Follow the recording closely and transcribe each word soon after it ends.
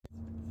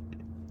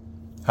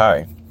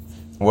Hi,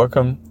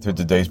 welcome to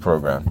today's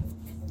program.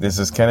 This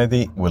is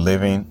Kennedy. We're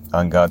living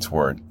on God's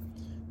Word.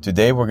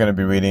 Today we're going to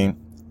be reading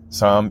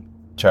Psalm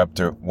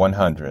chapter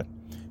 100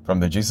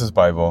 from the Jesus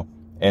Bible,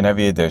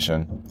 NIV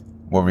edition.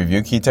 We'll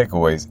review key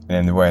takeaways and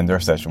then we'll end our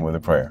session with a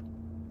prayer.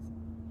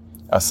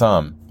 A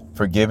psalm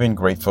for giving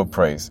grateful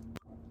praise.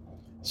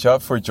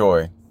 Shout for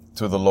joy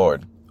to the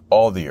Lord,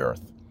 all the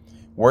earth.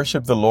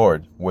 Worship the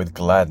Lord with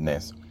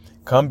gladness.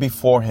 Come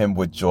before him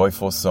with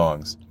joyful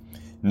songs.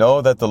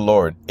 Know that the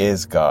Lord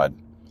is God.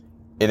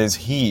 It is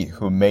he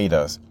who made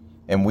us,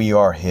 and we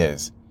are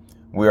his.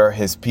 We are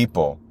his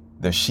people,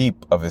 the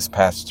sheep of his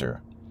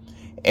pasture.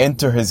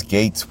 Enter his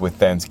gates with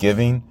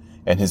thanksgiving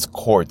and his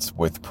courts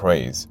with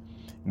praise.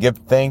 Give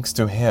thanks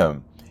to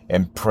him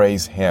and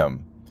praise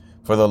him.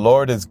 For the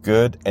Lord is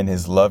good and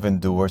his love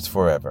endures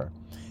forever.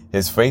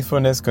 His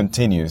faithfulness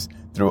continues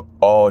through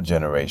all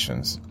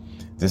generations.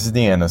 This is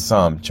the end of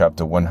Psalm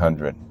chapter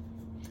 100.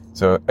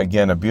 So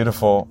again, a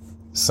beautiful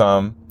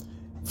psalm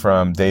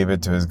from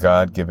David to his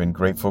God, giving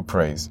grateful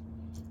praise.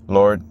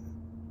 Lord,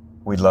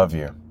 we love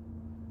you.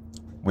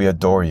 We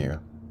adore you.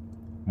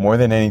 More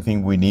than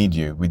anything, we need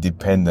you. We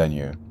depend on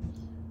you.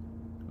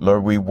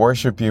 Lord, we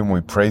worship you and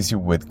we praise you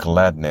with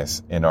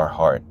gladness in our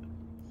heart.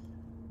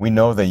 We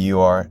know that you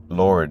are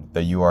Lord,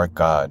 that you are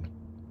God.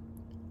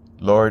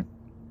 Lord,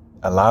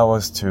 allow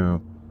us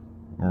to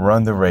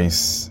run the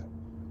race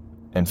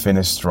and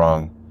finish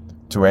strong,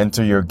 to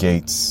enter your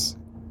gates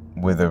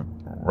with a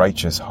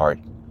righteous heart.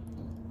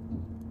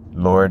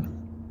 Lord,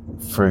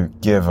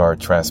 forgive our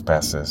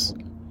trespasses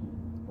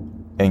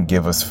and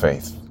give us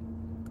faith.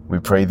 We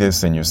pray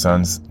this in your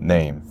Son's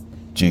name,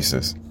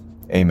 Jesus.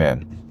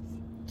 Amen.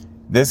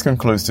 This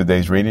concludes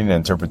today's reading and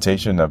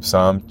interpretation of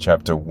Psalm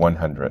chapter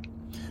 100.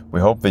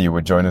 We hope that you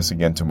will join us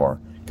again tomorrow.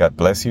 God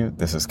bless you.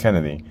 This is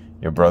Kennedy,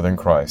 your brother in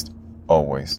Christ, always.